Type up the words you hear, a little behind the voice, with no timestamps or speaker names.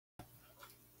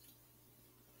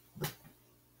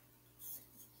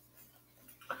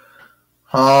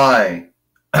Hi,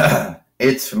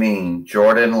 it's me,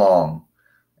 Jordan Long,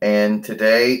 and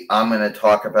today I'm going to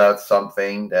talk about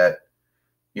something that,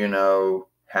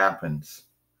 happens.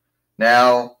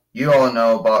 Now, you all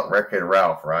know about Wreck-It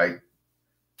Ralph, right?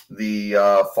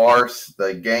 The farce,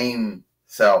 the game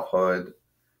selfhood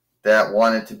that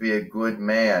wanted to be a good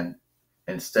man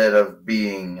instead of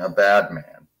being a bad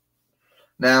man.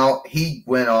 Now, he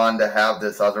went on to have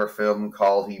this other film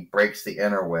called He Breaks the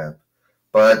Interweb,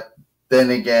 but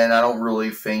then again, I don't really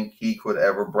think he could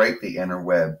ever break the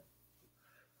interweb.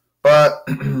 But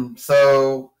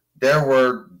there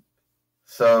were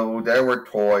there were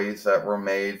toys that were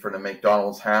made for the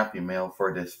McDonald's Happy Meal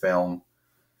for this film,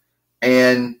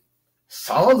 and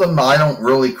some of them I don't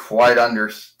really quite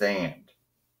understand.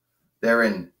 They're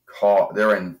in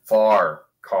far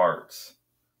carts.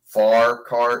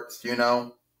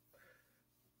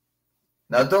 Now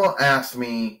don't ask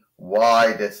me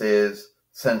why this is,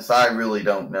 since I really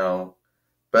don't know.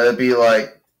 But it'd be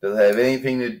like, does it have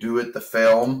anything to do with the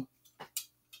film?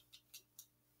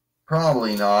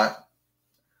 Probably not.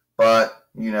 But,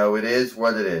 it is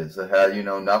what it is. It had,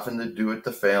 nothing to do with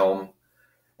the film.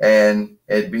 And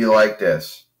it'd be like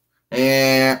this.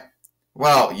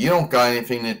 Well, you don't got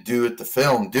anything to do with the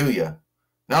film, do you?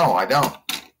 No, I don't.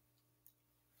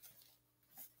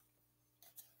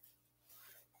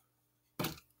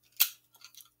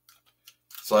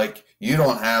 It's like, you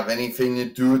don't have anything to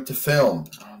do with the film.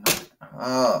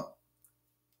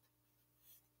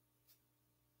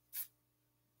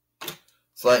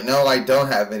 It's like, no, I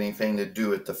don't have anything to do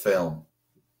with the film.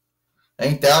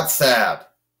 Ain't that sad?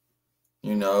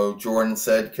 Jordan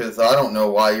said, because I don't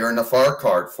know why you're in the far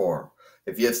card for.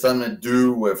 If you have something to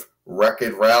do with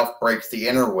Wreck-It Ralph Breaks the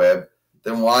Interweb,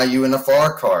 then why are you in the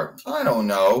far card? I don't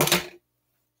know.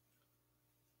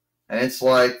 And it's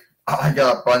like, I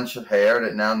got a bunch of hair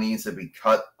that now needs to be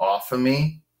cut off of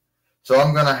me, so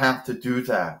I'm going to have to do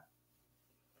that.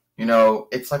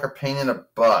 It's like a pain in the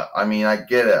butt. I mean, I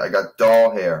get it. I got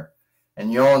doll hair.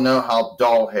 And you all know how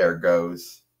doll hair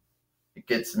goes. It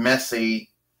gets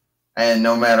messy, and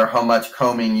no matter how much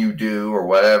combing you do or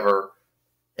whatever,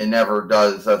 it never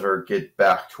does ever get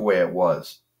back to where it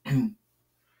was.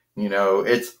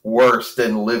 It's worse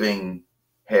than living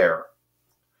hair.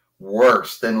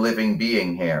 Worse than living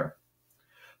being hair.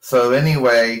 So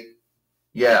anyway,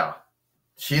 yeah,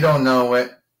 she don't know it,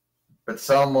 but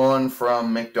someone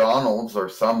from McDonald's or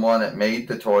someone that made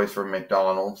the toys for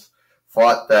McDonald's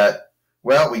thought that,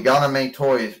 well, we gotta make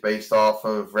toys based off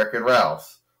of Wreck-It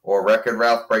Ralph, or Wreck-It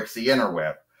Ralph Breaks the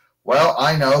Interweb. Well,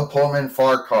 I know, pull them in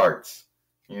far carts,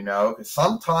 because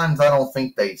sometimes I don't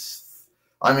think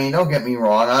I mean, don't get me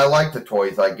wrong, I like the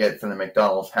toys I get from the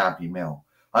McDonald's Happy Meal.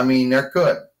 I mean, they're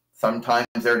good. Sometimes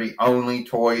they're the only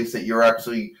toys that you're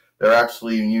actually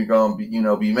going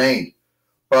to be made.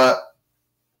 But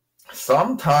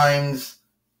sometimes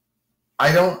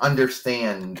I don't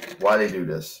understand why they do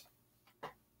this.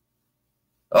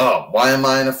 Oh, why am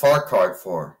I in a far card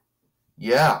for?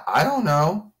 Yeah, I don't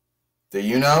know. Do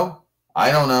you know?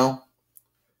 I don't know.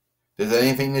 Does it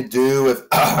anything to do with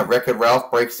Wreck-It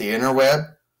Ralph Breaks the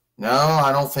Interweb? No,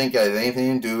 I don't think it has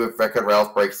anything to do with Wreck-It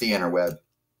Ralph Breaks the Interweb.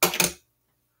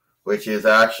 Which is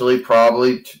actually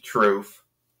probably truth.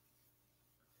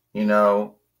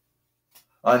 Unless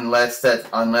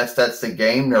that's the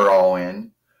game they're all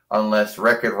in. Unless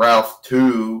Wreck-It Ralph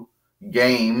 2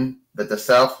 game that the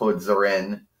South Hoods are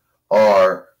in,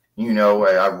 or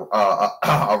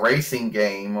a racing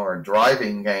game or a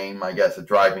driving game. I guess a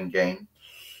driving game.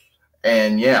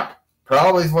 And yeah,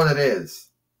 probably is what it is.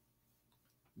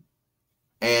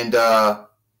 And am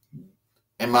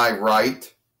I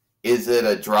right? Is it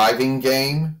a driving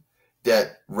game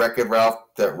that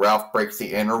Ralph Breaks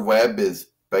the Interweb is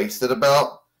based it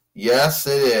about? Yes,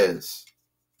 it is.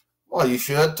 Well, you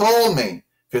should have told me,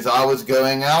 because I was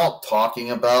going out talking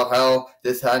about how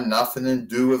this had nothing to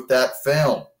do with that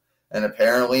film. And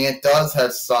apparently it does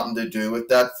have something to do with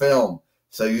that film.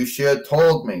 So you should have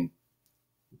told me.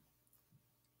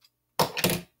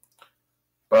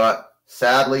 But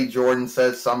sadly, Jordan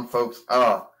says some folks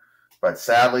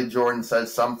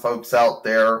out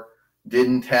there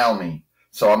didn't tell me.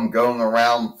 So I'm going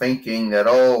around thinking that,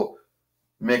 oh,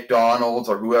 McDonald's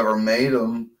or whoever made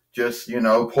them just,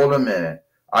 put them in it.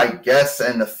 I guess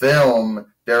in the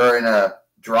film, they're in a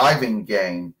driving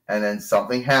game, and then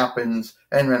something happens,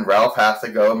 and then Ralph has to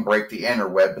go and break the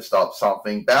interweb to stop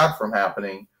something bad from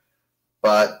happening.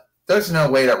 But there's no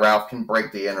way that Ralph can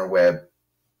break the interweb.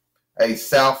 A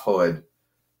South Hood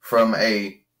from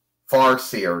a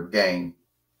Farseer game.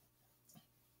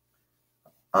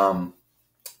 It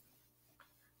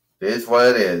is what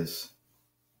it is.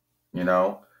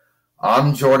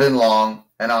 I'm Jordan Long,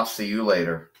 and I'll see you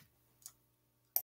later.